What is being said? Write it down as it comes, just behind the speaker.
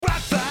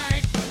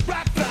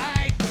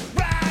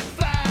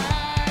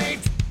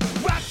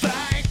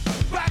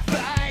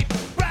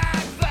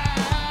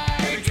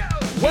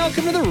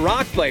to the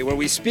Rock Bite, where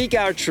we speak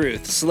our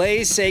truth,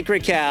 slay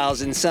sacred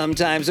cows, and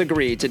sometimes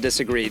agree to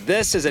disagree.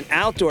 This is an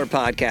outdoor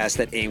podcast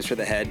that aims for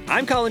the head.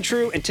 I'm Colin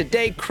True, and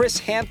today Chris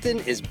Hampton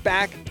is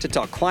back to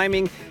talk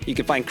climbing. You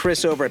can find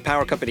Chris over at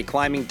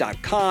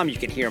powercompanyclimbing.com. You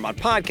can hear him on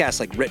podcasts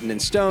like Written in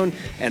Stone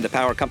and the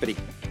Power Company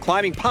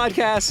Climbing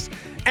Podcast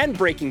and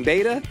Breaking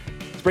Beta.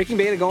 Is Breaking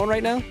Beta going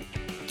right now?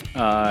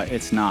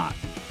 It's not.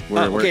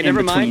 We're in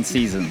between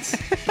seasons.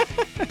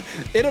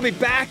 It'll be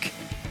back.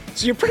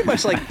 So you're pretty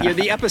much like you're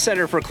the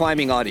epicenter for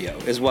climbing audio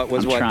is what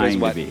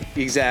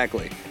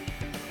exactly.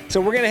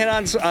 So we're going to hit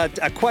on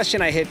a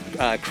question I hit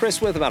Chris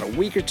with about a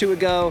week or two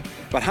ago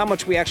about how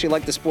much we actually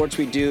like the sports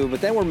we do,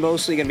 but then we're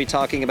mostly going to be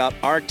talking about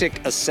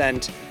Arctic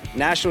Ascent,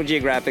 National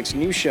Geographic's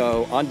new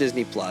show on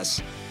Disney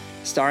Plus,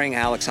 starring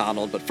Alex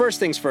Honnold. But first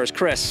things first,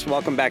 Chris,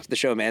 welcome back to the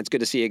show, man. It's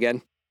good to see you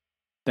again.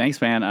 Thanks,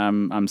 man.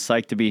 I'm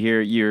psyched to be here.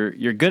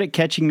 You're good at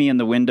catching me in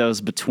the windows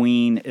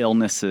between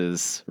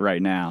illnesses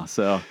right now,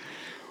 so.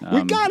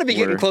 We got to be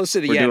getting close to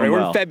the end, right?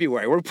 We're in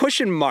February. We're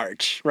pushing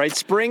March, right?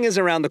 Spring is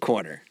around the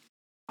corner.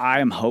 I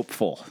am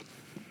hopeful.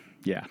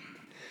 Yeah.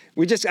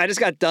 I just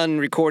got done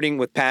recording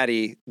with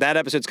Patty. That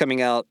episode's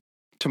coming out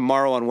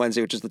tomorrow on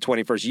Wednesday, which is the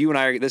 21st. You and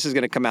I, this is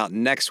going to come out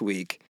next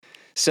week.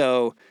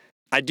 So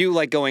I do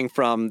like going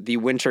from the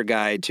winter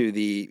guy to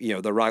the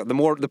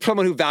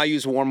someone who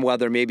values warm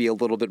weather maybe a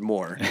little bit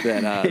more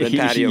than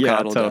Patty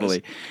O'Connell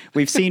totally. does.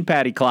 We've seen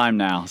Patty climb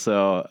now,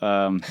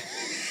 so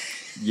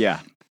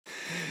yeah.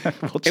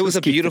 It was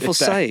a beautiful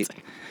sight.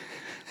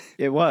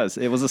 It was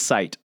a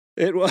sight.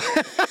 It was.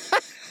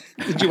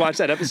 Did you watch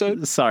that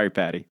episode? Sorry,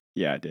 Patty.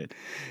 Yeah, I did.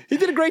 He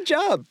did a great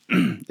job.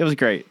 It was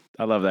great.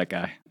 I love that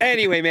guy.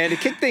 Anyway, man, to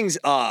kick things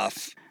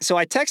off, so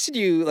I texted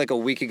you like a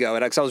week ago,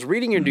 and I was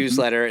reading your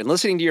newsletter and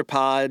listening to your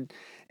pod,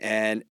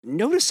 and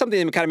noticed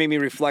something that kind of made me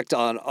reflect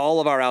on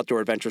all of our outdoor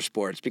adventure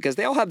sports, because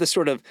they all have this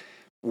sort of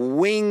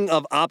wing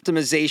of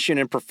optimization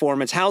and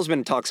performance.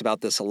 Hausman talks about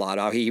this a lot,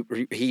 how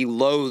he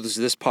loathes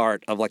this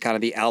part of like kind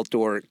of the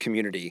outdoor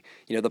community,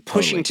 the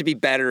pushing to be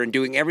better and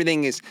doing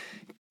everything as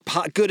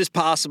good as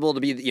possible to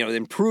be,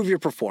 improve your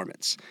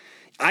performance.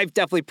 I've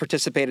definitely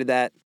participated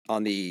that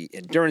on the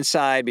endurance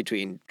side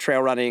between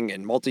trail running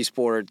and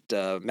multisport,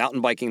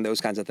 mountain biking,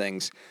 those kinds of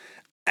things.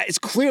 It's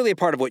clearly a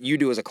part of what you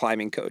do as a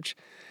climbing coach.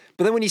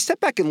 But then when you step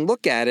back and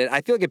look at it,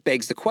 I feel like it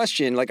begs the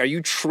question, like, are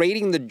you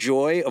trading the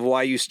joy of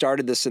why you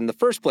started this in the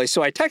first place?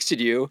 So I texted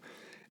you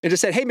and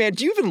just said, hey, man,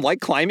 do you even like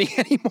climbing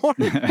anymore?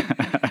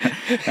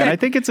 And I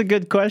think it's a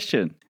good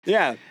question.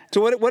 Yeah.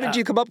 So what did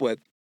you come up with?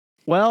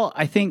 Well,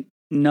 I think,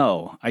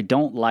 no, I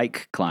don't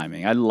like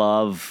climbing. I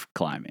love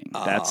climbing.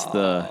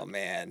 Oh,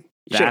 man.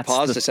 You should have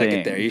paused a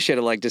second there. You should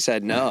have just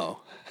said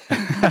no.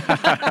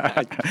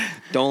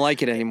 Don't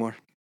like it anymore.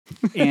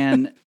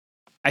 And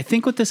I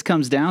think what this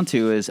comes down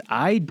to is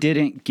I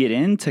didn't get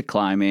into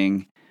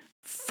climbing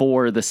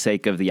for the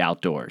sake of the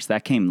outdoors.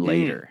 That came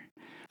later.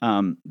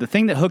 The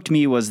thing that hooked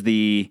me was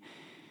the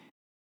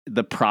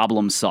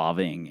problem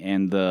solving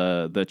and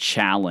the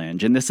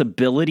challenge and this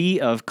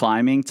ability of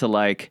climbing to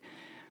like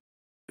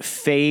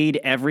fade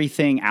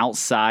everything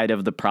outside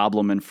of the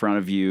problem in front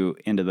of you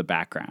into the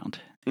background,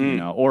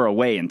 or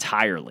away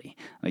entirely.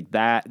 Like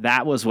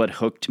that was what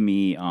hooked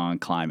me on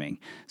climbing.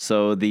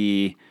 So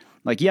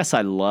yes,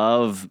 I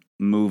love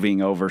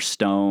moving over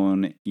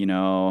stone,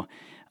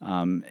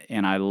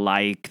 and I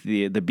like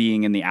the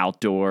being in the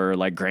outdoor,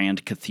 like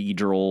grand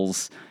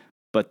cathedrals,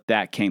 but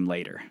that came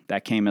later.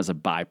 That came as a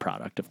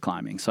byproduct of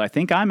climbing. So I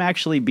think I'm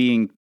actually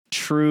being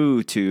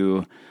true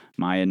to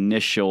my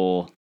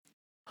initial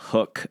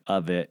hook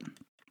of it.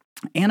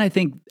 And I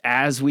think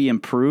as we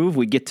improve,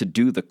 we get to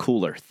do the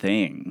cooler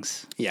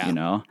things.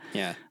 Yeah.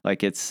 Yeah.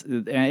 Like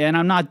and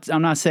I'm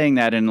not saying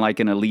that in like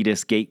an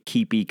elitist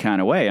gatekeepy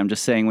kind of way. I'm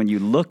just saying when you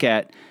look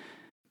at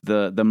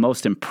the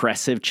most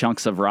impressive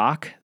chunks of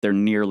rock, they're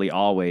nearly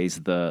always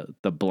the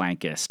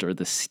blankest or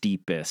the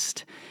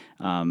steepest.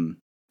 And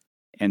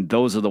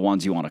those are the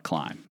ones you want to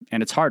climb.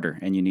 And it's harder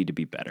and you need to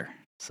be better.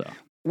 So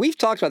we've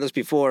talked about this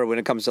before when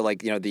it comes to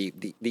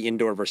the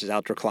indoor versus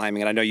outdoor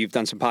climbing. And I know you've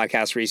done some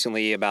podcasts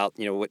recently about,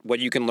 what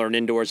you can learn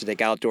indoors to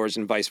take outdoors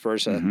and vice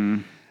versa. Mm-hmm.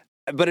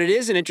 But it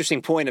is an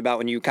interesting point about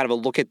when you kind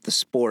of look at the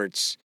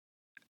sports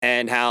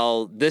and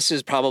how this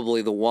is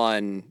probably the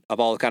one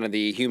of all kind of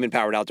the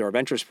human-powered outdoor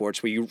adventure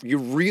sports where you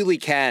really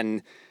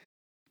can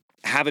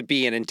have it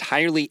be an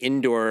entirely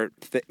indoor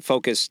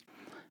focused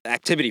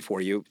activity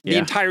for you the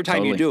entire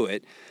time you do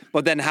it,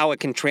 but then how it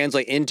can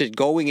translate into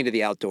going into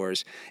the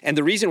outdoors. And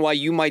the reason why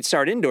you might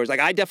start indoors, like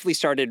I definitely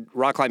started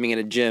rock climbing in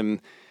a gym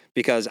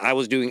because I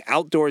was doing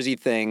outdoorsy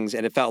things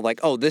and it felt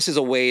like, oh, this is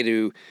a way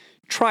to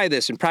try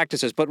this and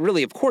practice this. But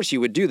really, of course,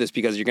 you would do this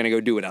because you're going to go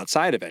do it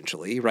outside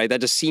eventually, right?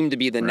 That just seemed to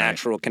be the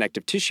natural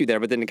connective tissue there.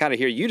 But then to kind of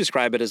hear you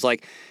describe it as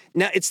like,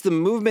 now it's the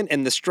movement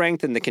and the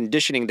strength and the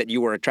conditioning that you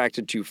were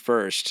attracted to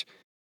first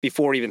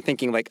before even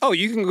thinking like, oh,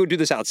 you can go do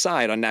this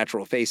outside on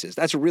natural faces.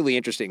 That's a really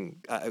interesting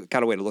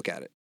kind of way to look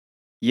at it.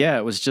 Yeah,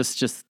 it was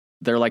just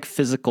they're like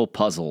physical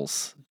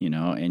puzzles,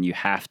 and you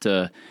have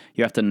to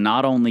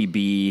not only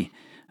be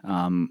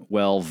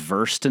well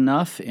versed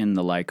enough in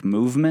the like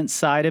movement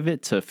side of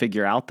it to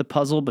figure out the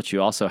puzzle, but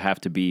you also have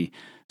to be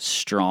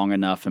strong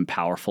enough and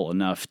powerful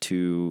enough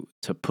to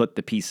put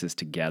the pieces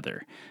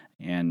together.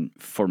 And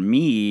for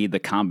me, the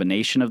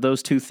combination of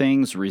those two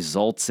things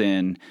results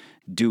in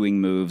doing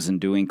moves and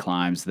doing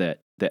climbs that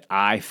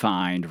I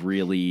find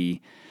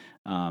really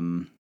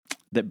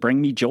that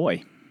bring me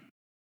joy.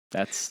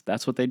 That's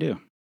what they do.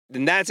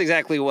 And that's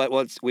exactly what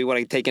we want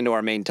to take into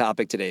our main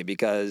topic today,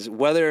 because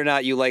whether or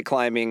not you like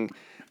climbing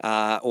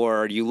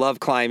or you love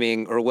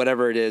climbing or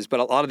whatever it is, but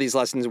a lot of these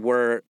lessons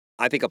were,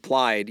 I think,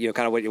 applied, kind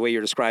of the way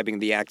you're describing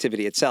the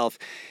activity itself,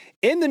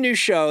 in the new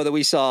show that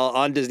we saw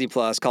on Disney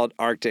Plus called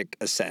Arctic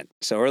Ascent.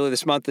 So earlier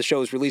this month, the show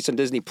was released on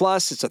Disney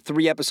Plus. It's a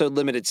 3-episode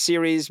limited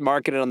series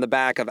marketed on the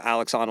back of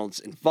Alex Honnold's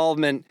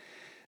involvement.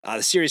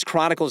 The series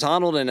chronicles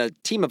Honnold and a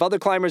team of other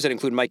climbers that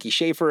include Mikey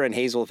Schaefer and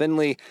Hazel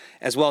Finley,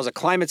 as well as a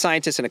climate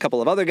scientist and a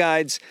couple of other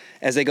guides,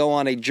 as they go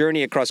on a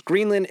journey across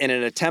Greenland in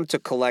an attempt to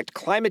collect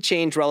climate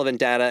change relevant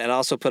data and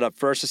also put up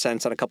first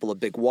ascents on a couple of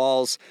big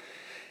walls.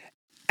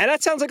 And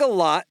that sounds like a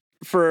lot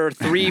for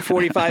 3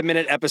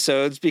 45-minute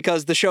episodes,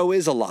 because the show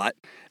is a lot.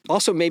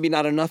 Also, maybe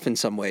not enough in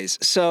some ways.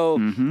 So,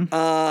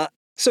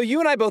 So you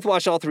and I both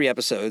watched all 3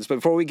 episodes, but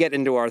before we get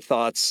into our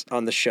thoughts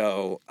on the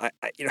show,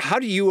 how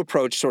do you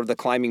approach sort of the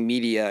climbing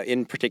media,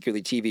 in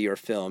particularly TV or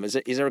film? Is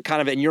there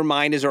kind of, in your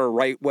mind, is there a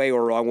right way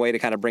or a wrong way to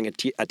kind of bring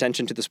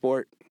attention to the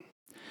sport?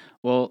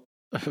 Well,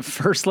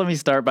 first, let me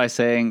start by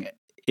saying,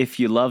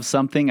 if you love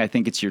something, I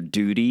think it's your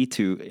duty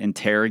to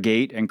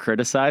interrogate and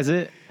criticize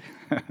it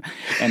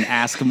and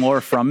ask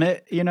more from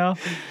it, Are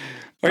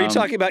you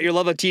talking about your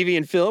love of TV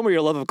and film or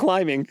your love of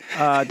climbing?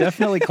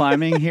 Definitely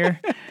climbing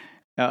here.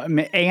 And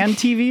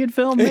TV and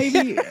film,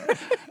 maybe.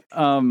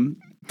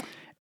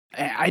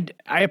 I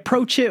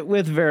approach it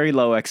with very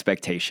low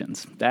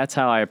expectations. That's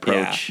how I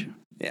approach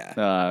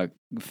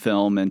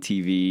film and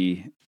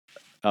TV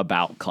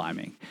about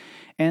climbing.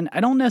 And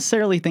I don't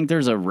necessarily think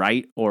there's a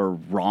right or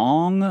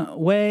wrong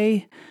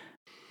way.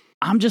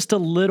 I'm just a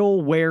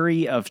little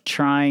wary of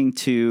trying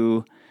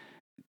to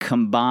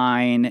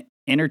combine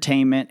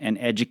entertainment and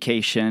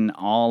education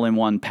all in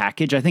one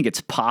package. I think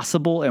it's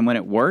possible, and when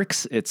it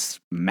works, it's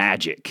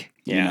magic.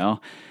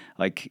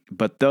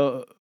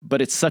 But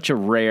it's such a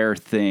rare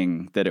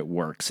thing that it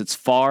works. It's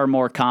far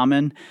more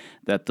common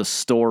that the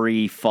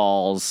story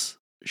falls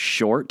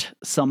short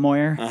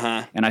somewhere.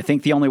 And I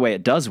think the only way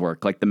it does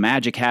work, like the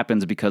magic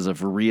happens because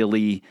of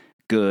really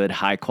good,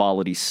 high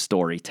quality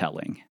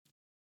storytelling.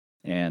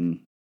 And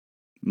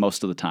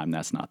most of the time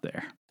that's not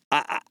there.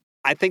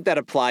 I think that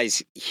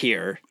applies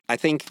here. I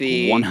think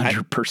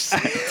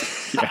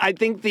 100%. Yeah. I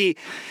think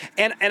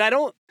and I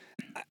don't,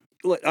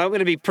 look, I'm going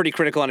to be pretty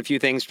critical on a few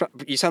things.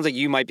 It sounds like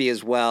you might be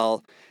as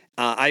well.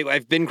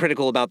 I've been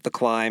critical about the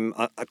climb,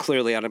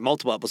 clearly on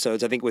multiple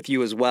episodes, I think with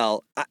you as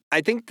well.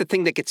 I think the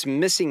thing that gets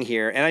missing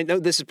here, and I know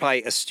this is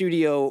probably a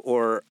studio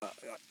or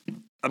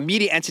a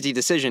media entity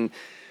decision,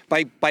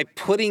 by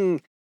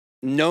putting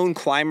known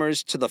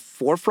climbers to the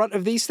forefront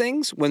of these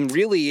things, when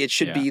really it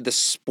should be the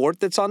sport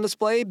that's on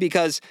display.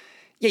 Because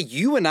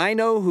you and I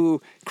know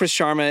who Chris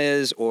Sharma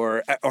is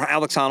or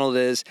Alex Honnold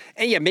is,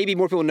 and maybe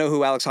more people know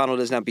who Alex Honnold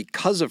is now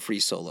because of Free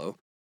Solo.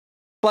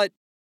 But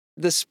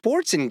the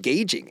sport's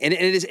engaging, and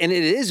it is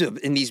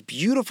in these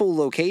beautiful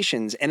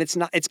locations, and it's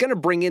going to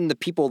bring in the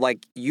people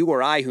like you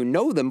or I who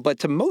know them, but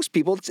to most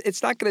people,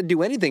 it's not going to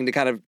do anything to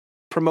kind of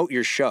promote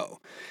your show.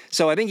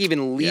 So I think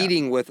even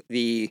leading with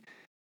the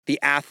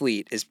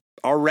athlete is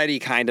already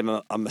kind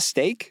of a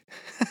mistake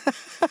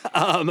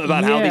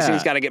about how these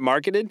things got to get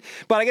marketed.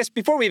 But I guess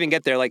before we even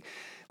get there, let's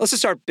just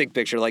start big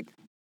picture.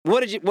 What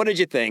did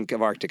you think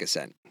of Arctic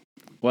Ascent?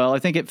 Well, I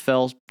think it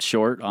fell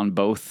short on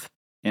both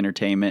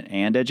entertainment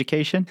and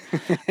education.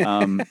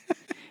 And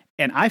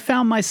I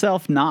found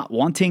myself not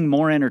wanting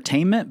more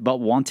entertainment,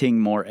 but wanting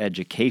more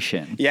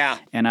education. Yeah.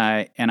 And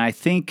I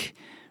think,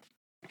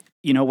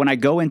 when I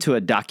go into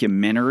a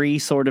documentary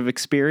sort of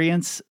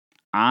experience,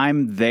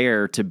 I'm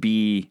there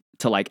to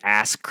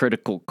ask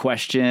critical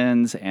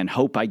questions and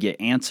hope I get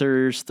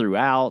answers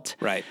throughout.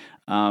 Right.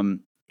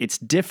 It's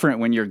different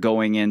when you're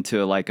going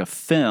into like a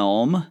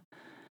film,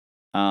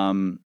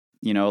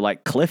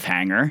 like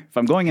Cliffhanger. If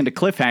I'm going into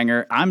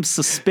Cliffhanger, I'm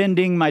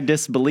suspending my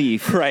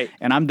disbelief. Right.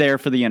 And I'm there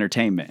for the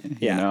entertainment,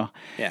 Yeah.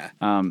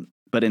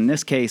 But in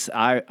this case,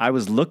 I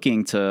was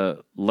looking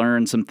to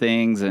learn some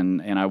things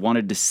and I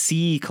wanted to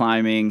see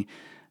climbing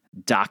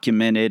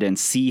documented and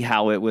see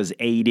how it was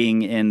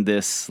aiding in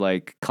this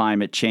like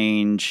climate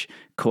change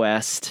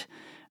quest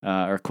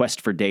or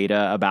quest for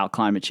data about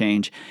climate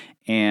change.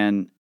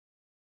 And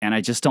I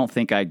just don't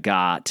think I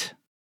got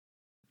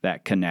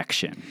that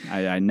connection.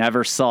 I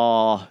never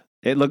saw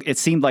it. It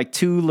seemed like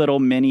 2 little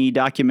mini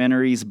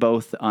documentaries,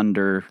 both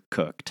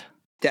undercooked.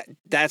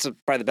 that's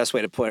probably the best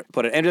way to put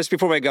it. And just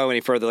before we go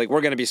any further, like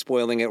we're going to be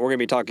spoiling it. We're going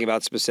to be talking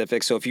about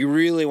specifics. So if you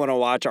really want to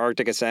watch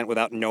Arctic Ascent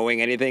without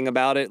knowing anything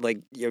about it, like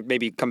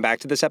maybe come back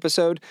to this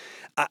episode.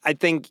 I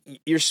think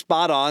you're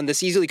spot on.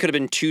 This easily could have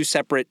been 2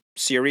 separate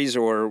series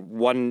or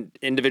 1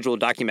 individual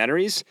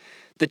documentaries.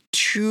 The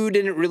 2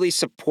 didn't really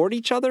support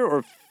each other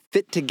or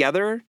fit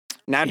together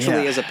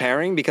naturally as a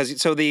pairing because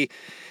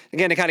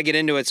again, to kind of get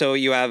into it, so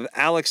you have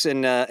Alex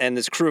and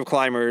this crew of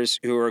climbers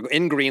who are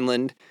in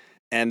Greenland,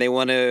 and they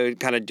want to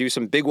kind of do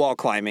some big wall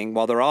climbing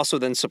while they're also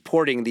then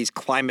supporting these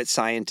climate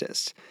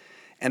scientists.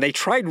 And they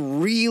tried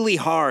really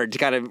hard to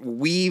kind of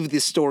weave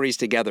these stories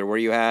together where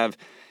you have,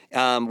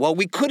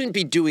 we couldn't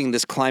be doing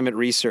this climate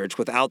research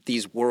without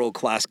these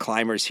world-class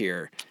climbers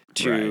here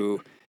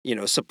to,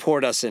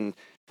 support us and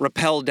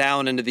rappel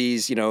down into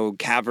these,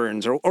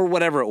 caverns or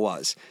whatever it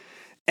was.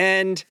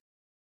 And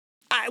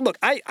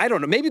I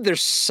don't know. Maybe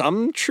there's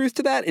some truth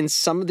to that in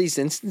some of these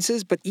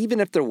instances, but even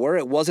if there were,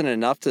 it wasn't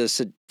enough to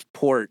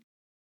support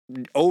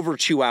over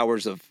 2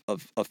 hours of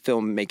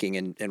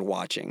filmmaking and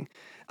watching.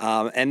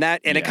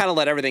 It kind of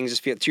let everything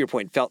just feel, to your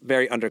point, felt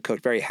very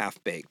undercooked, very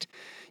half-baked.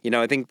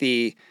 I think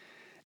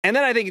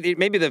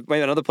maybe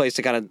another place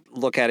to kind of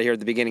look at it here at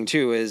the beginning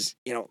too is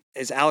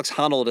Alex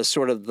Honnold as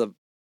sort of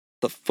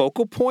the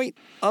focal point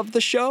of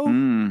the show.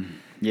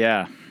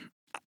 Yeah.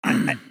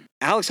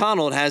 Alex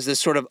Honnold has this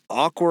sort of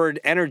awkward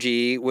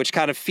energy, which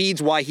kind of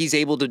feeds why he's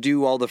able to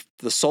do all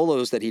the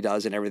solos that he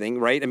does and everything,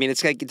 right? I mean,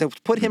 it's like to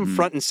put him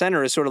front and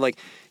center is sort of like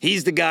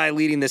he's the guy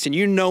leading this, and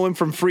you know him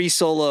from Free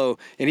Solo,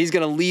 and he's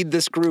going to lead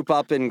this group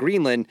up in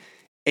Greenland.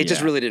 It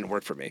just really didn't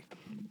work for me.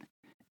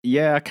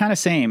 Yeah, kind of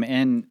same.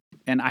 And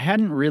I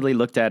hadn't really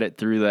looked at it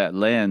through that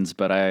lens,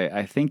 but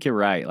I think you're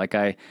right. Like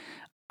I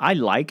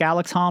like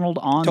Alex Honnold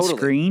on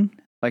screen.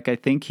 Like I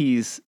think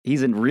he's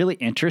a really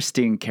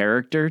interesting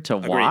character to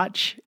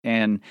watch,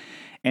 and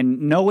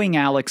knowing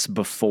Alex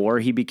before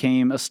he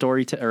became a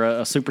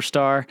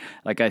superstar,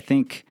 like I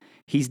think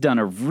he's done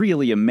a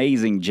really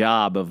amazing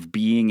job of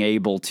being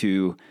able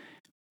to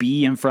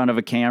be in front of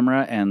a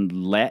camera and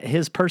let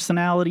his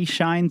personality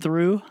shine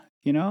through.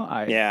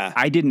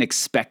 I didn't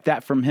expect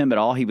that from him at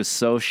all. He was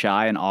so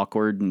shy and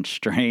awkward and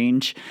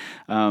strange,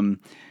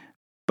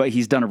 but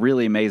he's done a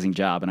really amazing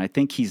job, and I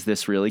think he's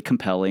this really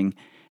compelling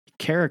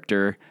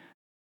character,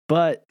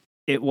 but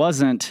it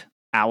wasn't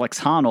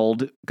Alex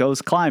Honnold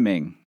goes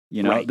climbing.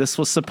 This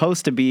was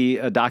supposed to be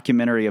a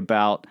documentary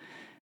about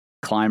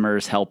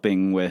climbers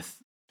helping with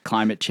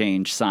climate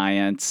change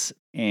science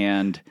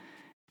and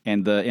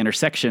the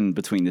intersection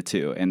between the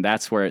two, and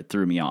that's where it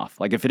threw me off.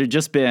 Like if it had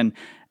just been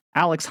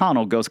Alex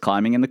Honnold goes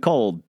climbing in the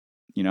cold,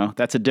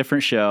 that's a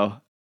different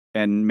show.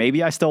 And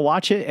maybe I still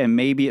watch it, and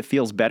maybe it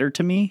feels better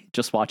to me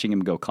just watching him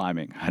go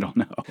climbing. I don't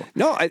know.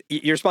 No,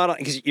 you're spot on,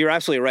 because you're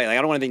absolutely right. Like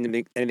I don't want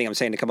anything I'm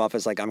saying to come off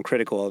as like I'm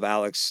critical of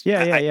Alex.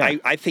 Yeah.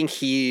 I think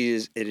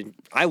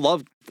I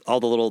love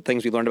all the little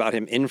things we learned about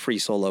him in Free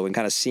Solo and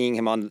kind of seeing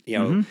him on,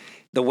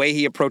 the way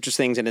he approaches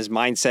things and his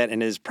mindset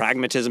and his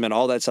pragmatism and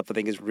all that stuff. I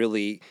think is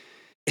really,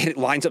 it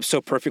lines up so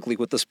perfectly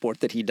with the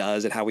sport that he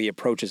does and how he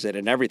approaches it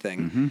and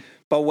everything.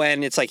 But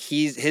when it's like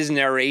his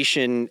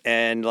narration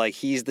and like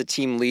he's the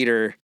team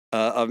leader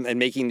and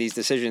making these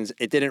decisions,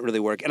 it didn't really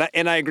work.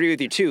 And I agree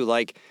with you too.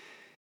 Like,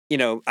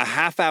 a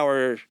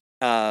half-hour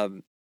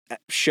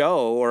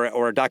show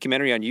or a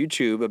documentary on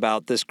YouTube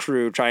about this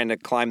crew trying to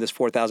climb this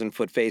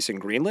 4,000-foot face in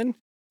Greenland.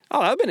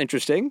 Oh, that'd been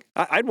interesting.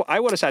 I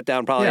would have sat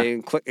down probably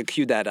and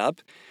queued that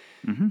up.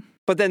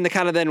 But then to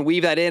kind of then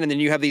weave that in, and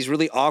then you have these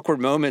really awkward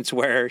moments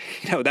where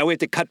that we have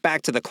to cut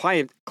back to the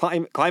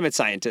climate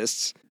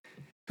scientists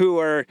who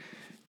are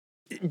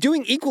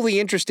doing equally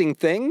interesting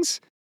things.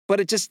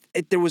 But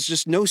there was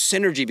just no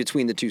synergy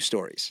between the two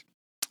stories.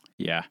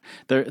 Yeah.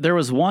 There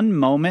was one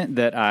moment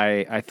that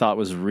I thought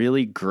was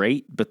really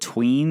great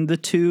between the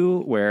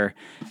two where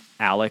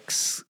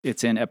Alex,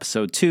 it's in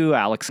episode 2,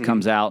 Alex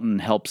comes out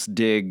and helps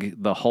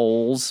dig the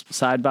holes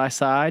side by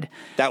side.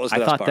 That was the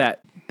best part. I thought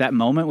that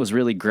moment was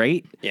really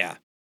great. Yeah.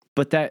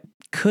 But that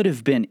could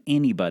have been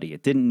anybody.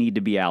 It didn't need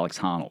to be Alex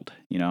Honnold.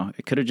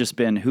 It could have just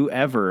been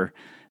whoever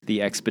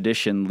the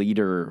expedition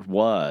leader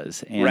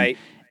was. And, right.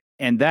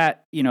 And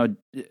that,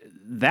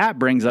 that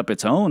brings up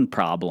its own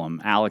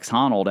problem. Alex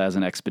Honnold as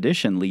an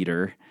expedition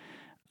leader,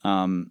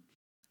 I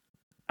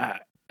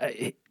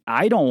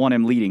don't want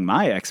him leading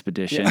my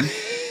expedition,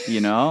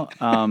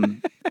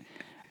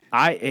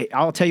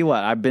 I'll tell you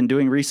what, I've been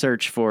doing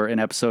research for an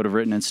episode of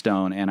Written in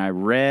Stone, and I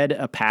read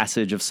a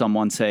passage of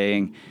someone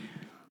saying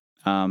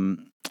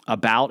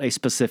about a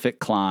specific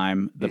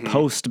climb. The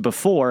post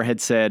before had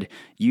said,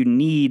 you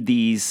need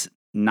these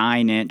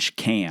 9-inch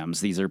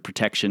cams. These are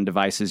protection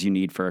devices you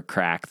need for a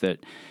crack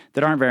that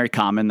aren't very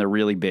common. They're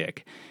really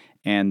big.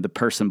 And the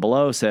person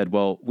below said,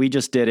 well, we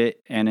just did it,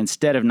 and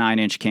instead of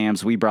 9-inch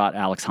cams, we brought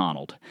Alex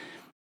Honnold.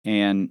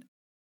 And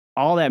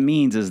all that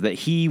means is that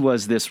he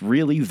was this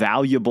really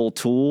valuable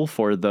tool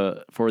for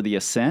the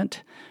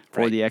ascent,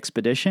 for the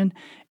expedition,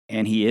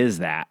 and he is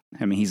that.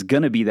 I mean, he's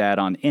going to be that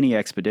on any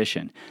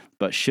expedition.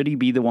 But should he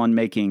be the one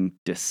making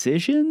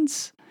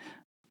decisions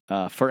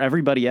for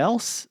everybody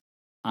else?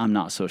 I'm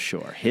not so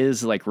sure.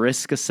 His like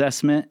risk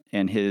assessment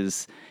and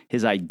his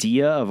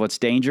idea of what's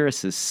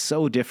dangerous is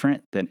so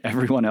different than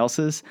everyone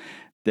else's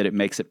that it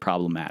makes it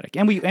problematic.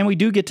 And we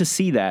do get to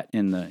see that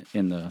in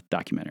the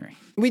documentary.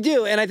 We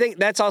do, and I think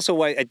that's also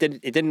why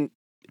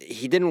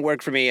he didn't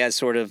work for me as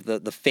sort of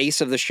the face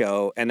of the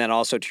show, and then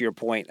also to your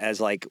point as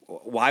like,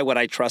 why would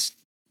I trust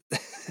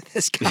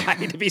this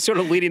guy to be sort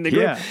of leading the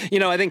group? Yeah. You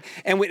know, I think,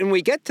 and when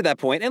we get to that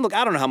point, and look,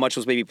 I don't know how much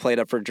was maybe played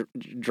up for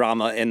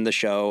drama in the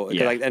show,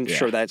 because I'm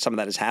sure that some of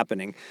that is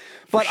happening,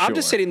 but I'm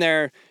just sitting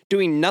there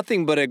doing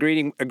nothing but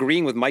agreeing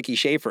with Mikey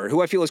Schaefer,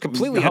 who I feel is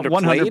completely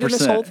underplayed 100%. In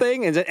this whole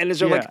thing, and is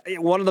there like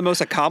one of the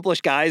most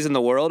accomplished guys in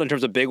the world in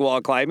terms of big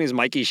wall climbing is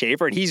Mikey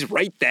Schaefer, and he's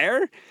right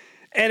there,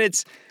 and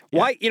it's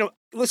why, you know,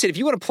 listen, if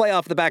you want to play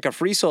off the back of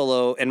Free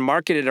Solo and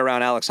market it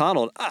around Alex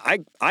Honnold,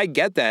 I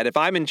get that. If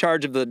I'm in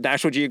charge of the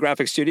National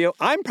Geographic studio,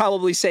 I'm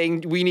probably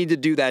saying we need to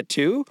do that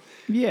too.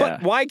 Yeah.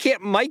 But why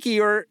can't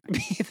Mikey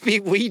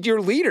lead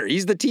your leader?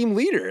 He's the team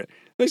leader.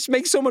 This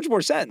makes so much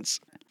more sense.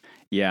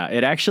 Yeah,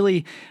 it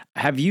actually.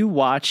 Have you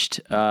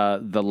watched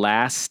The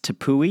Last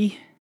Tepui?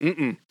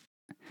 Mm-mm.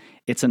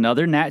 It's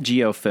another Nat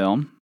Geo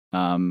film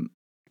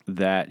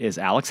that is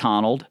Alex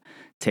Honnold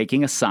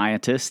taking a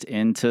scientist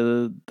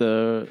into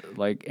the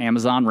like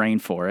Amazon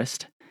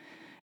rainforest,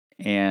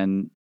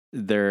 and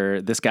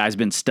this guy's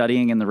been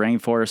studying in the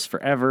rainforest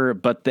forever,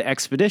 but the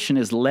expedition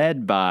is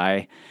led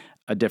by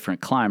a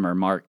different climber,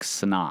 Mark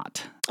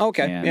Sanat.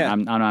 Okay, and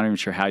I'm not even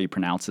sure how you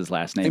pronounce his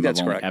last name.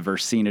 I've only ever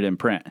seen it in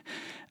print.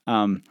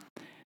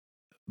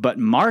 But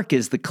Mark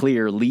is the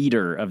clear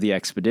leader of the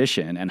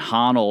expedition, and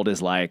Honnold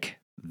is like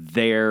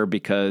there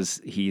because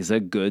he's a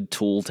good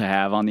tool to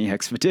have on the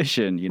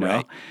expedition, you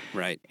know?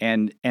 Right.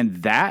 And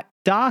that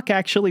doc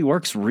actually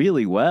works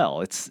really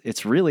well.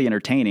 It's really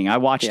entertaining. I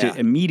watched it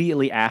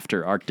immediately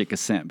after Arctic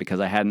Ascent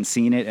because I hadn't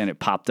seen it, and it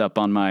popped up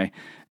on my,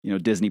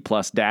 Disney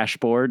Plus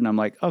dashboard, and I'm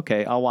like,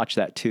 okay, I'll watch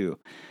that too.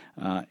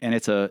 And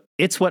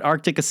it's what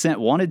Arctic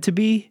Ascent wanted to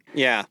be.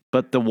 Yeah.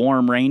 But the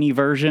warm, rainy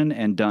version,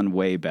 and done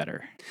way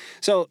better.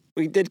 So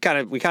and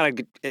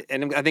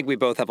I think we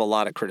both have a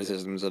lot of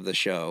criticisms of the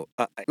show.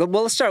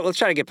 Well, let's try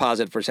to get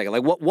positive for a second.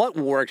 Like, what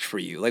worked for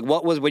you? Like,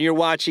 what was, when you're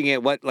watching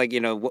it, what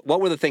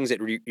were the things that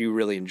you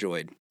really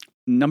enjoyed?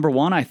 Number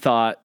one, I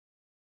thought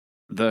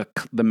the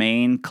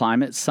main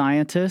climate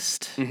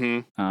scientist,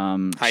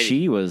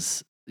 Heidi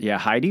was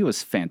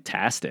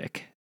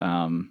fantastic.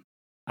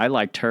 I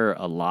liked her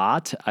a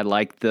lot. I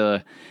like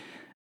the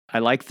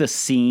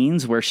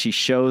scenes where she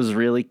shows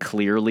really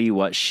clearly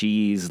what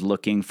she's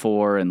looking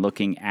for and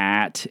looking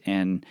at,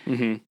 and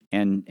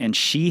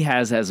she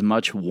has as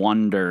much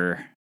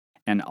wonder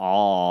and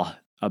awe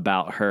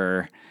about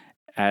her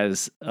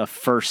as a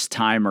first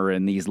timer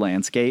in these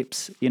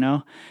landscapes,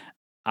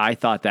 I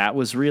thought that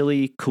was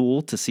really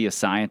cool to see a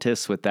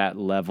scientist with that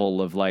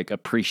level of like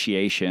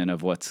appreciation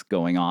of what's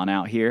going on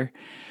out here.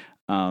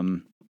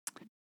 And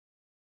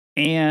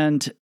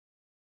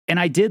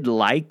I did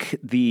like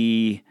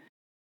the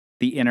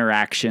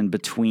interaction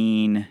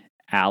between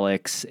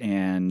Alex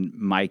and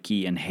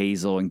Mikey and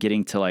Hazel, and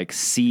getting to like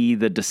see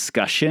the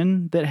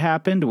discussion that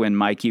happened when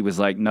Mikey was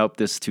like, nope,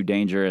 this is too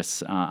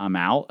dangerous. I'm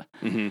out.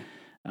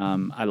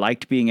 I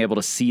liked being able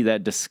to see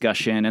that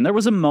discussion. And there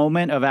was a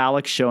moment of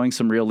Alex showing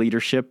some real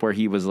leadership where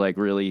he was like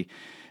really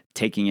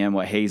taking in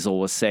what Hazel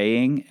was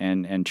saying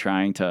and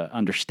trying to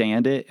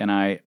understand it. And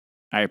I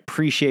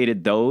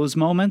appreciated those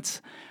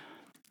moments.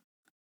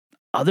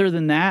 Other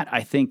than that,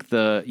 I think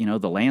the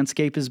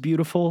landscape is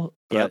beautiful,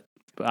 but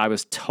I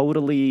was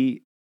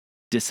totally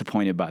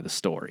disappointed by the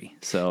story.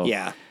 So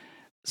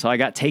I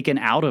got taken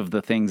out of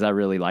the things I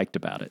really liked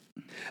about it.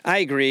 I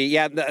agree.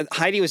 Yeah,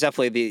 Heidi was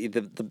definitely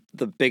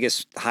the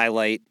biggest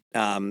highlight.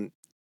 I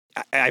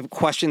have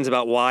questions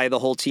about why the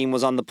whole team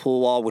was on the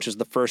pool wall, which is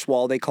the first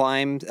wall they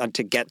climbed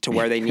to get to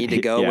where they need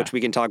to go, which we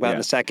can talk about in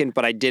a second.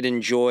 But I did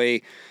enjoy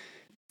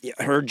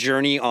her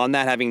journey on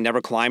that, having never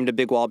climbed a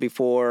big wall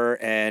before,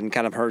 and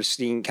kind of her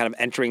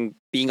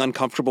being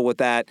uncomfortable with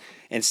that,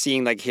 and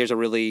seeing like, here's a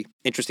really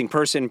interesting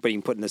person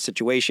being put in this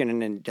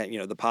situation, and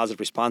the positive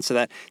response to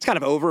that. It's kind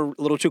of over a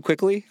little too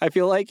quickly, I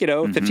feel like,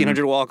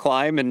 1,500 wall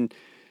climb, and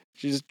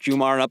she's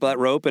jumaring up that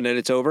rope, and then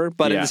it's over.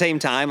 But at the same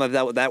time,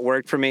 that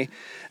worked for me.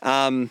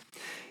 It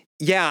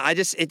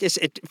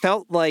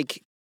felt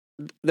like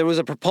there was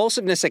a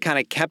propulsiveness that kind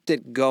of kept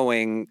it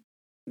going,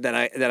 that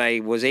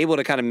I was able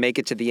to kind of make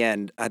it to the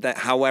end.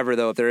 However,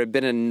 though, if there had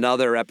been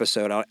another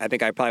episode, I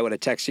think I probably would have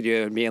texted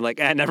you and being like,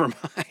 never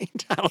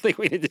mind. I don't think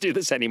we need to do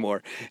this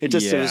anymore. It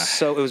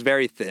was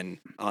very thin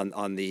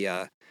on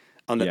the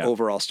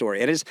overall story.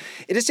 It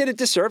just did a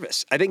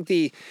disservice. I think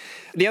the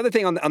other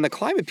thing on the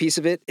climate piece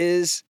of it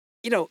is,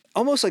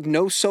 almost like,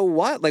 no, so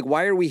what? Like,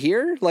 why are we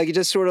here? Like, it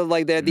just sort of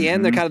like at the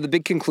end, the kind of the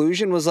big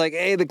conclusion was like,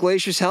 hey, the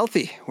glacier's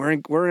healthy. We're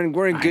in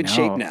good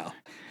shape now.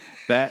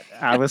 That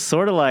I was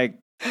sort of like,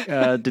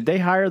 Did they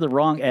hire the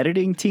wrong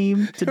editing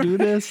team to do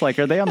this? Like,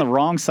 are they on the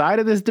wrong side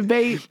of this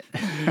debate?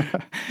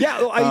 Yeah,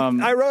 well,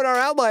 I wrote our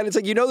outline. It's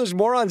like, there's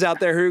morons out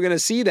there who are going to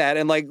see that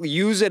and like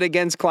use it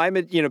against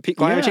climate change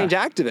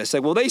activists.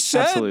 Like, well, they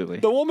said, absolutely.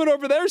 The woman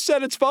over there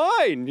said it's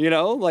fine,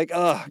 like,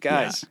 oh,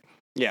 guys.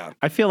 Yeah.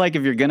 I feel like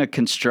if you're going to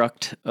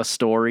construct a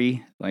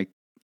story, like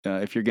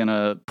if you're going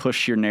to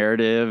push your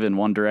narrative in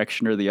one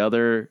direction or the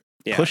other,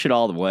 push it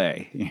all the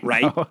way.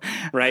 Right.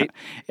 Right.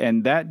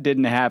 And that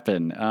didn't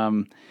happen.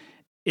 On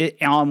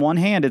one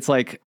hand, it's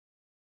like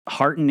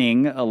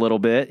heartening a little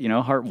bit,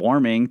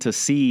 heartwarming to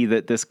see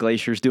that this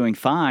glacier's doing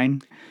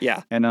fine.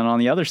 Yeah. And then on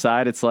the other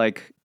side, it's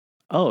like,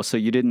 oh, so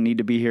you didn't need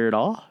to be here at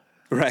all?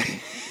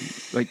 Right.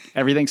 Like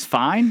everything's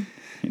fine?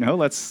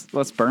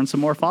 Let's burn some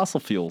more fossil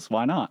fuels.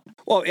 Why not?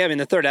 Well, I mean,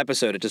 the third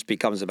episode, it just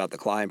becomes about the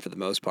climb for the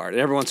most part.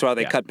 And every once in a while,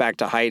 they cut back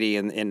to Heidi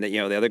and the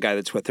other guy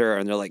that's with her,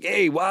 and they're like,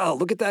 "Hey, wow,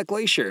 look at that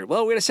glacier.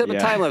 Well, we're gonna set up a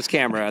time lapse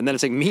camera." And then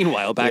it's like,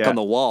 meanwhile, back on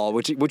the wall,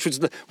 which is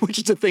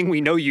the thing we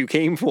know you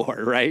came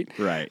for, right?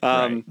 Right.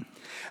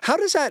 How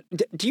does that?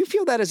 Do you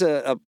feel that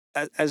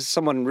as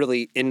someone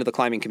really into the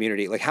climbing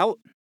community, like how?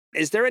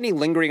 Is there any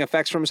lingering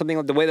effects from something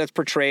like the way that's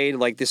portrayed,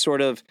 like this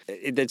sort of,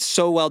 that's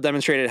so well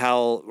demonstrated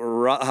how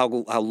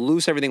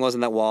loose everything was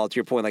in that wall, to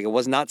your point, like it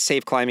was not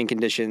safe climbing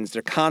conditions.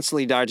 They're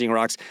constantly dodging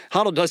rocks.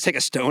 Honnold does take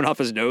a stone off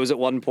his nose at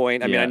one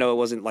point. I mean, I know it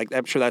wasn't like,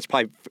 I'm sure that's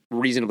probably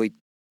reasonably,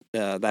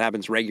 that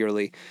happens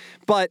regularly.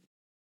 But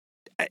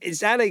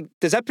does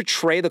that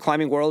portray the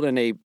climbing world in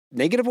a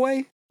negative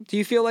way? Do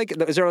you feel like,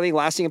 is there any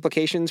lasting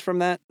implications from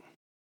that?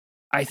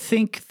 I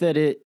think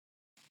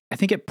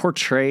it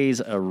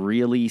portrays a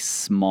really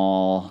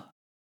small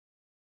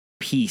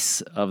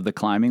piece of the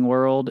climbing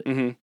world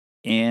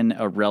in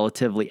a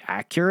relatively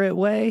accurate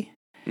way.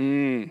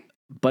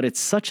 But it's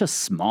such a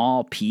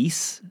small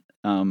piece.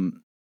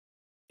 No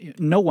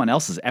one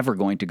else is ever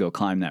going to go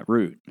climb that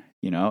route.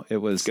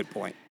 It was good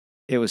point.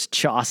 It was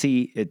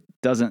chossy. It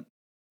doesn't.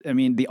 I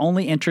mean, the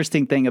only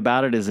interesting thing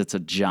about it is it's a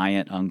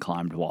giant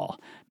unclimbed wall.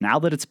 Now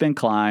that it's been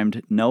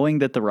climbed, knowing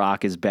that the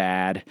rock is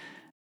bad,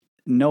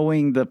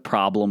 knowing the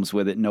problems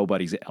with it,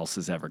 nobody else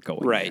is ever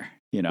going there.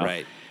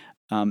 Right.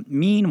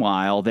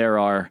 Meanwhile, there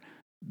are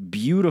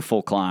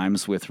beautiful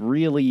climbs with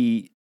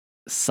really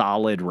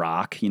solid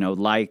rock,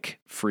 like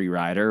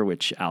Freerider,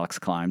 which Alex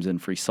climbs in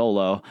free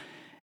solo,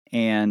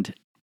 and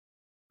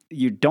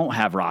you don't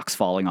have rocks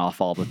falling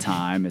off all the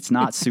time. It's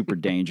not super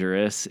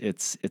dangerous.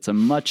 It's a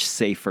much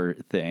safer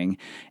thing,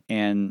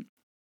 and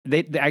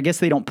I guess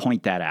they don't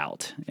point that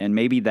out, and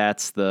maybe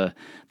that's the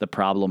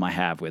problem I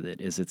have with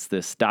it. Is it's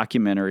this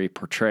documentary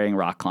portraying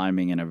rock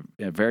climbing in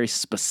a very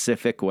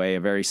specific way, a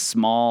very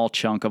small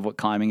chunk of what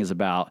climbing is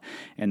about,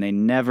 and they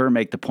never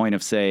make the point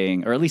of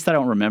saying, or at least I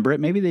don't remember it.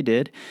 Maybe they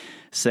did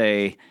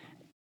say,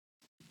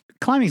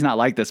 climbing's not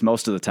like this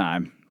most of the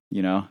time.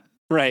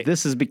 Right.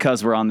 This is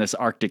because we're on this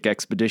Arctic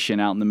expedition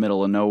out in the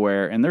middle of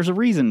nowhere, and there's a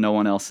reason no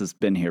one else has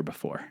been here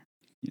before.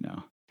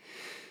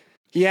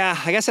 Yeah,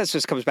 I guess that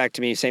just comes back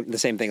to me the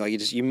same thing.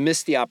 Like you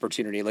missed the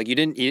opportunity. Like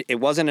it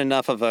wasn't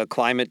enough of a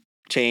climate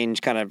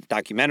change kind of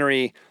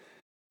documentary,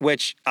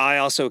 which I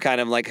also kind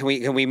of like. Can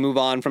we move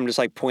on from just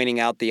like pointing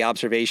out the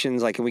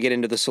observations? Like, can we get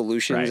into the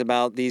solutions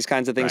about these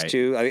kinds of things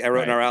too? I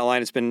wrote in our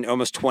outline, it's been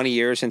almost 20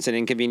 years since An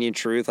Inconvenient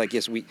Truth. Like,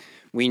 yes,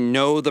 we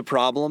know the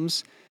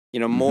problems.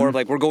 More of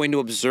like we're going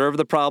to observe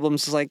the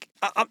problems. It's like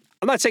I'm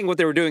not saying what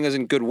they were doing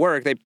isn't good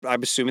work.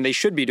 I'm assuming they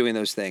should be doing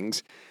those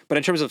things. But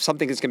in terms of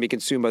something that's going to be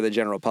consumed by the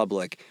general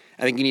public,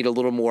 I think you need a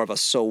little more of a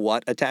so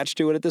what attached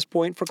to it at this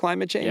point for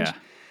climate change. Yeah.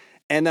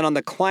 And then on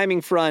the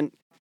climbing front,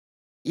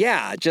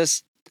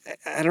 just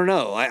I don't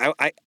know.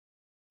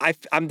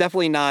 I'm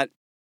definitely not.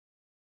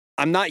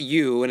 I'm not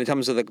you in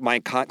terms of my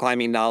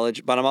climbing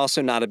knowledge, but I'm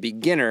also not a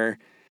beginner,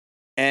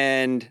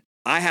 and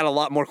I had a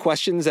lot more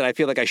questions that I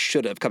feel like I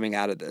should have coming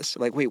out of this.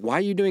 Like, wait, why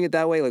are you doing it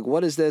that way? Like,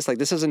 what is this? Like,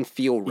 this doesn't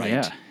feel right.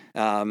 Yeah.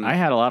 I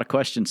had a lot of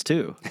questions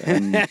too.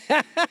 And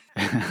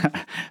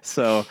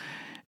so,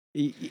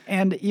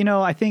 and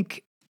I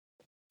think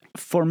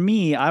for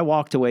me, I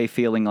walked away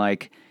feeling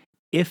like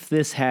if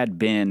this had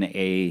been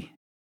a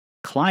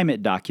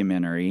climate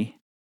documentary,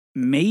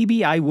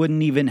 maybe I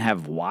wouldn't even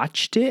have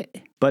watched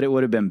it, but it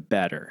would have been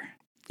better.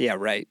 Yeah,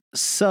 right.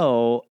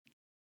 So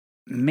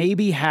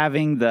maybe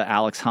having the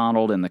Alex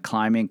Honnold and the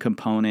climbing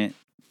component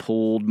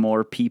pulled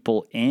more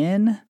people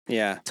in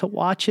to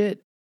watch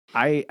it.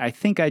 I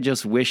think I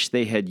just wish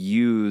they had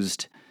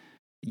used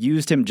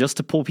him just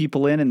to pull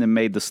people in and then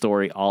made the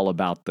story all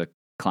about the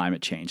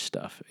climate change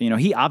stuff.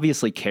 He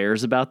obviously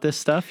cares about this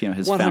stuff.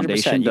 His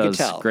foundation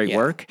does great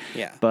work.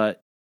 Yeah.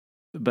 But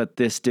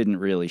this didn't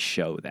really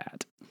show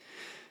that.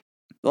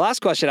 The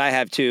last question I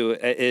have too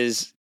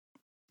is,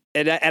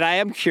 and I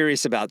am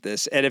curious about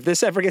this, and if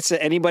this ever gets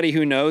to anybody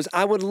who knows,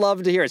 I would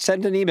love to hear it.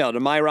 Send an email to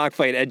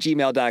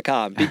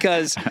myrockfight@gmail.com,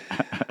 because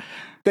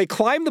they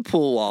climb the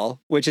pool wall,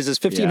 which is this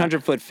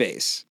 1,500-foot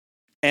face,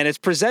 and it's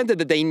presented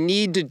that they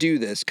need to do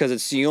this because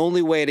it's the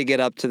only way to get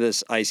up to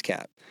this ice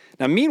cap.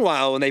 Now,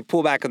 meanwhile, when they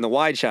pull back in the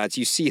wide shots,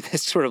 you see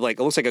this sort of like,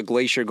 it looks like a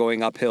glacier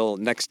going uphill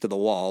next to the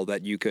wall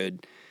that you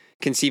could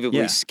conceivably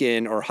Yeah.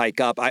 skin or hike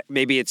up.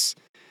 Maybe it's,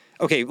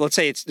 okay, let's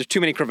say there's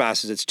too many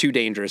crevasses. It's too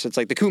dangerous. It's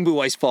like the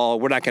Khumbu Ice Fall.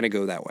 We're not going to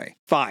go that way.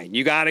 Fine.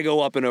 You got to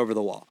go up and over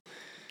the wall.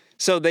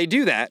 So they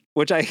do that,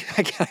 which I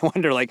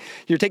wonder, like,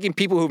 you're taking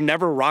people who've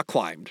never rock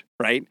climbed,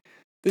 right?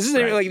 This is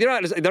Right. like,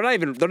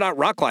 they're not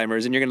rock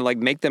climbers, and you're going to like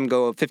make them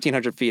go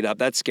 1,500 feet up.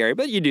 That's scary,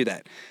 but you do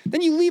that.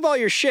 Then you leave all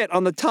your shit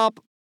on the top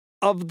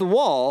of the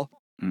wall,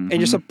 and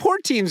your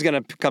support team's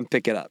going to come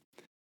pick it up.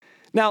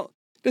 Now,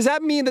 does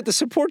that mean that the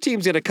support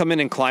team's going to come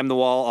in and climb the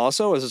wall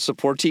also? Is the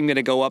support team going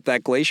to go up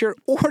that glacier?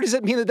 Or does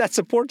it mean that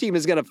support team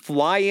is going to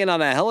fly in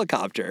on a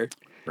helicopter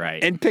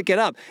and pick it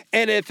up?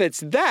 And if it's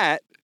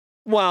that,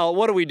 well,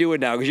 what are we doing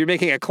now? Because you're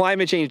making a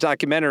climate change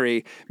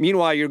documentary.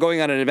 Meanwhile, you're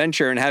going on an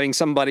adventure and having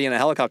somebody in a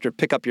helicopter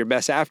pick up your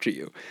mess after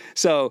you.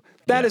 So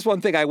that is one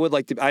thing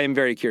I am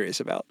very curious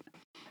about.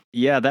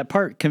 Yeah, that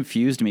part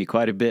confused me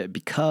quite a bit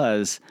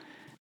because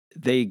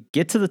they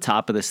get to the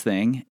top of this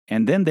thing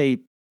and then they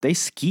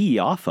ski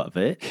off of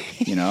it,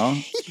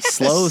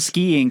 slow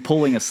skiing,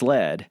 pulling a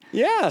sled.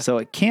 Yeah. So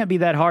it can't be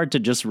that hard to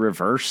just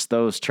reverse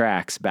those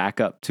tracks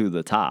back up to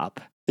the top.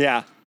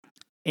 Yeah.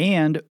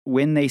 And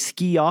when they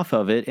ski off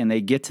of it and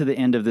they get to the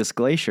end of this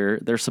glacier,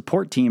 their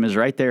support team is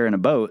right there in a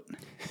boat.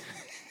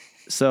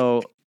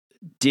 So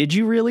did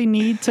you really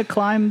need to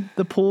climb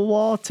the pool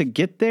wall to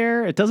get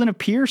there? It doesn't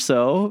appear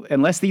so,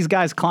 unless these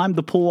guys climbed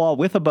the pool wall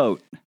with a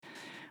boat,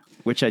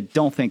 which I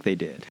don't think they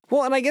did.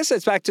 Well, and I guess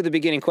that's back to the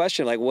beginning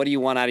question, like, what do you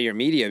want out of your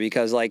media?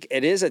 Because, like,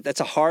 that's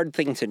a hard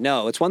thing to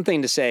know. It's one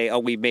thing to say, oh,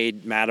 we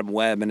made Madam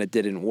Web and it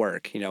didn't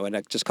work, and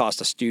it just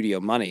cost a studio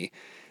money.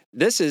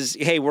 This is,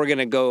 hey, we're going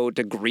to go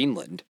to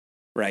Greenland,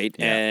 right?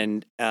 Yeah.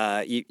 And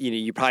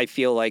you probably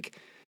feel like,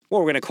 well,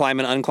 we're going to climb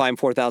an unclimbed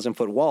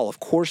 4,000-foot wall. Of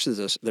course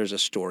there's a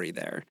story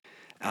there.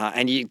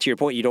 And to your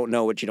point, you don't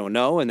know what you don't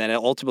know. And then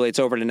ultimately it's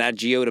over to Nat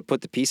Geo to put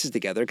the pieces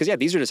together. Because,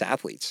 these are just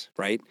athletes,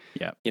 right?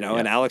 Yeah.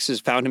 And Alex has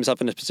found himself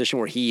in a position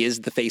where he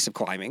is the face of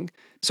climbing.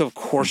 So, of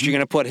course, you're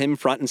going to put him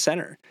front and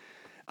center.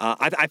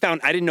 I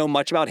didn't know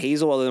much about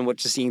Hazel other than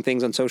just seeing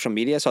things on social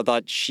media. So I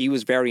thought she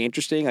was very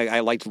interesting. I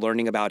liked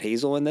learning about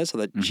Hazel in this. So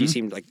that she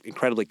seemed like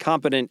incredibly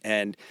competent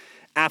and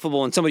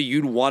affable and somebody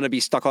you'd want to be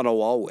stuck on a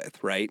wall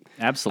with, right?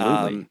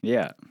 Absolutely.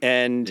 Yeah.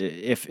 And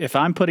if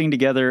I'm putting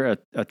together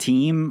a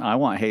team, I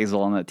want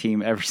Hazel on that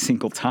team every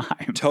single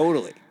time.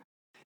 Totally.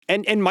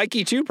 And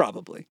Mikey too,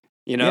 probably,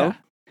 Yeah.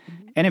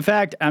 And in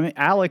fact,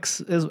 Alex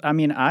is,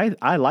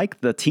 I like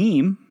the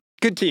team.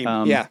 Good team.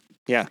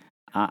 Yeah.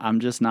 I'm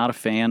just not a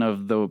fan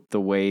of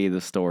the way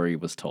the story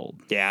was told.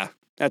 Yeah,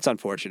 that's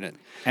unfortunate.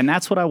 And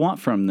that's what I want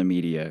from the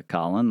media,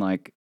 Colin.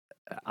 Like,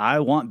 I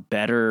want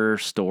better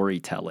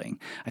storytelling.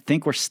 I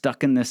think we're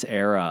stuck in this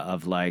era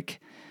of like,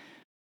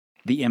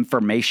 the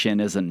information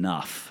is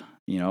enough,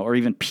 or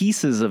even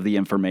pieces of the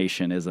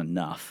information is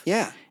enough.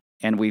 Yeah.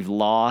 And we've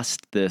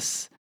lost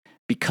this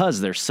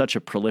because there's such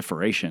a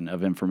proliferation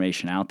of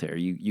information out there.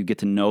 You get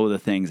to know the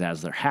things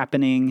as they're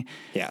happening.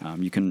 Yeah.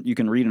 You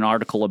can read an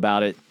article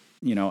about it,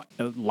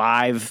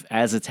 live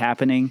as it's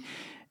happening.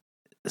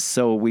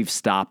 So we've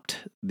stopped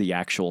the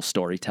actual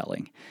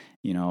storytelling.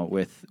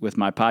 With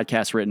my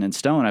podcast Written in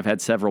Stone, I've had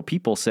several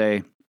people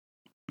say,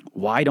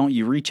 why don't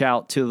you reach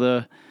out to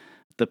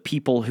the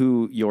people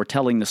who you're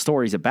telling the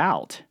stories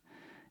about?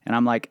 And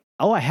I'm like,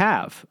 oh, I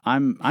have.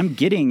 I'm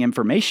getting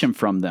information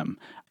from them.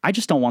 I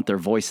just don't want their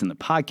voice in the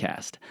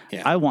podcast.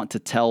 Yeah. I want to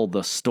tell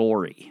the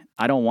story.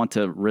 I don't want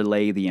to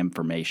relay the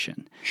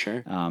information.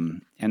 Sure.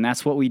 And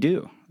that's what we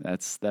do.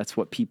 That's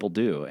what people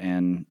do.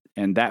 And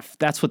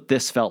that's what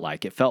this felt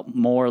like. It felt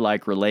more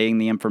like relaying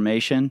the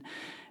information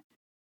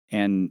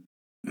and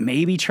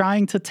maybe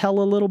trying to tell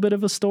a little bit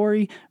of a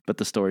story, but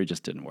the story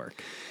just didn't work.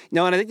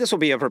 No, and I think this will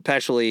be a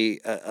perpetually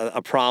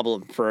a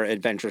problem for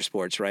adventure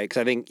sports, right?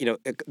 Because I think,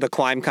 the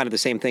climb, kind of the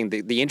same thing.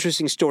 The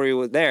interesting story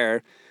was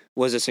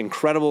this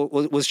incredible,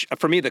 was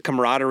for me, the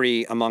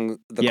camaraderie among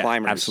the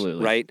climbers.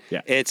 Absolutely. Right?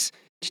 Yeah. It's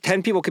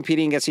 10 people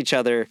competing against each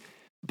other,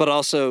 but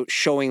also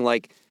showing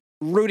like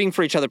rooting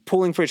for each other,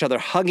 pulling for each other,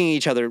 hugging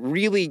each other,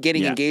 really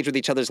getting engaged with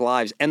each other's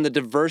lives, and the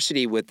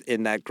diversity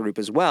within that group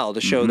as well, to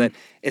show that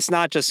it's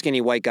not just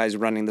skinny white guys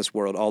running this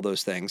world, all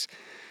those things.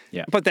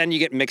 Yeah. But then you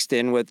get mixed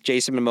in with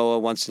Jason Momoa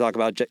wants to talk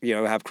about,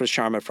 have Chris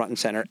Sharma front and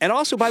center. And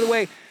also, by the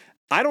way,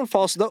 I don't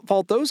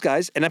fault those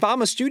guys. And if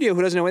I'm a studio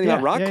who doesn't know anything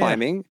about rock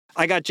climbing,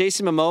 I got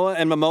Jason Momoa,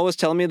 and Momoa's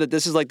telling me that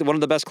this is like one of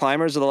the best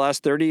climbers of the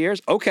last 30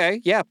 years. Okay,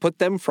 yeah, put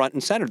them front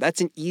and center.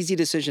 That's an easy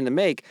decision to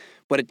make,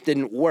 but it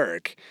didn't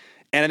work.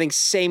 And I think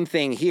same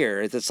thing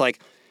here. It's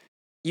like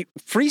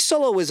free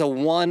solo is a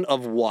one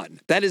of one.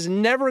 That is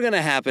never going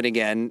to happen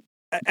again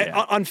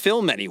on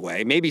film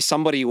anyway. Maybe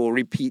somebody will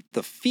repeat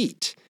the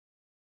feat.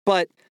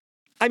 But,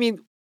 I mean,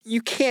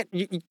 you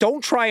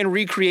don't try and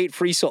recreate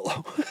free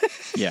solo.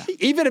 Yeah.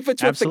 Even if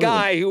it's with the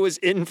guy who was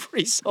in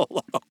free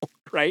solo,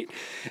 right?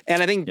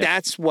 And I think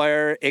that's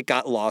where it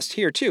got lost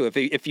here, too.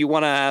 If you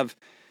want to have...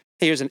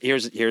 Here's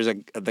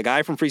the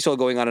guy from Free Solo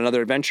going on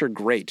another adventure.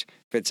 Great.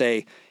 If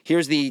it's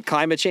here's the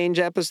climate change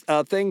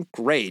thing.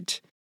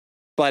 Great.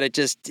 but it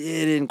just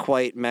didn't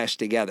quite mesh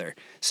together.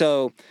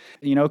 So,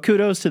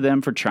 kudos to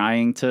them for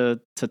trying to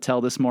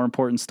tell this more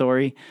important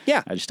story.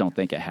 Yeah. I just don't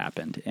think it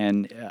happened.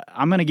 And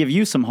I'm going to give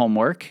you some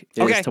homework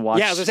is to watch.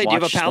 Yeah, I was going to say, do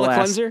you have a palate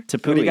cleanser?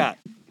 Tepui. What do you got?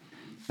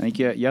 I think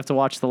you have to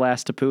watch The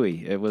Last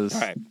Tepui. It was,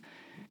 all right.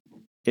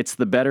 It's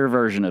the better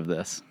version of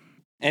this.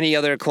 Any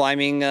other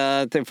climbing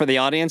thing for the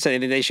audience?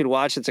 Anything they should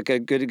watch? It's like a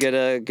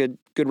good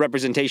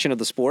representation of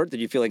the sport that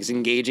you feel like is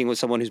engaging with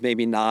someone who's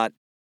maybe not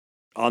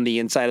on the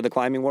inside of the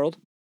climbing world?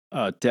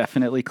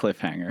 Definitely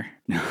Cliffhanger.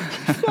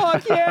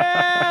 Fuck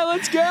yeah,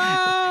 let's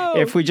go!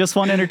 If we just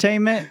want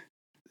entertainment,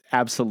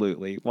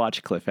 absolutely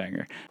watch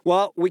Cliffhanger.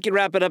 Well, we can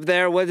wrap it up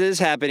there. What is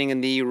happening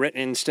in the Written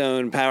in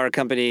Stone Power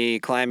Company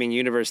climbing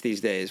universe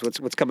these days?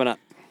 What's coming up?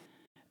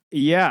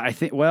 Yeah, I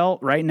think,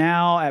 right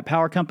now at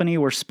Power Company,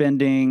 we're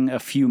spending a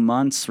few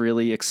months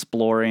really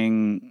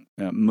exploring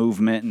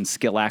movement and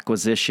skill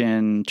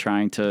acquisition,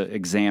 trying to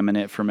examine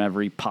it from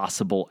every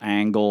possible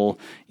angle,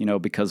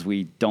 because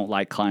we don't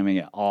like climbing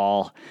at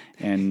all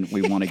and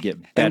we want to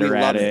get better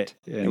at it.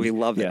 And we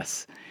love it.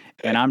 Yes.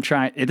 And I'm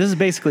trying, this is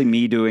basically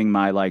me doing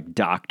my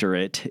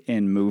doctorate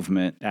in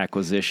movement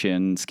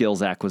acquisition,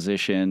 skills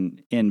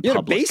acquisition in public. You had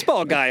a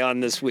baseball guy on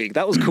this week.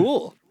 That was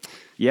cool.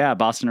 Yeah,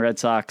 Boston Red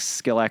Sox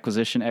skill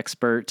acquisition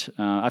expert.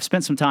 I've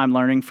spent some time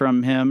learning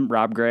from him,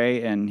 Rob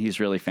Gray, and he's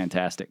really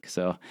fantastic.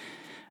 So,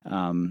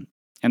 and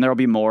there will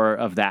be more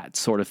of that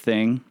sort of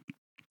thing.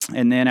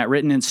 And then at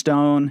Written in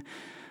Stone,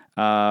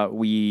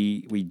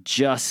 we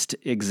just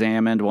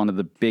examined one of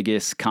the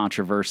biggest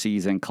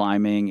controversies in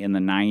climbing in the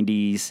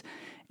 90s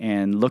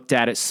and looked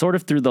at it sort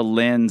of through the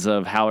lens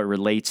of how it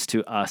relates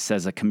to us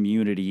as a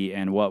community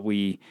and what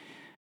we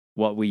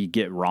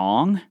get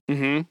wrong.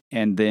 Mm-hmm.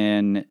 And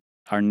then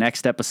our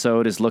next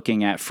episode is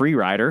looking at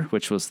Freerider,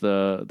 which was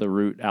the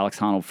route Alex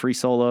Honnold free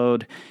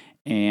soloed.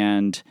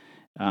 And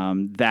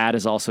that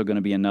is also going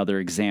to be another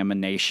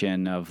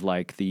examination of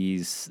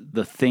the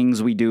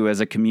things we do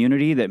as a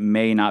community that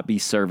may not be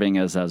serving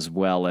us as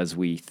well as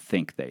we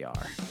think they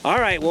are. All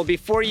right. Well,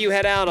 before you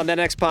head out on that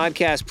next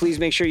podcast, please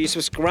make sure you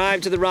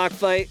subscribe to The Rock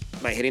Fight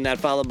by hitting that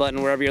follow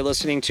button wherever you're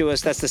listening to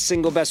us. That's the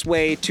single best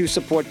way to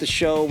support the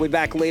show. We'll be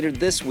back later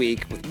this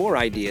week with more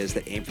ideas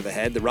that aim for the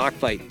head. The Rock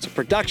Fight is a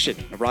production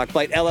of Rock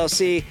Fight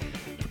LLC.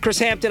 Chris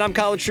Hampton, I'm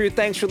Colin Truth.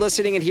 Thanks for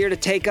listening. And here to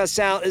take us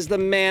out is the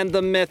man,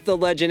 the myth, the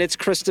legend. It's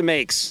Krista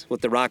Makes with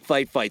the Rock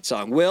Fight fight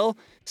song. We'll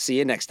see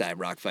you next time,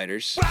 Rock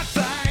Fighters. Rock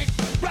fight,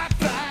 rock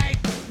fight.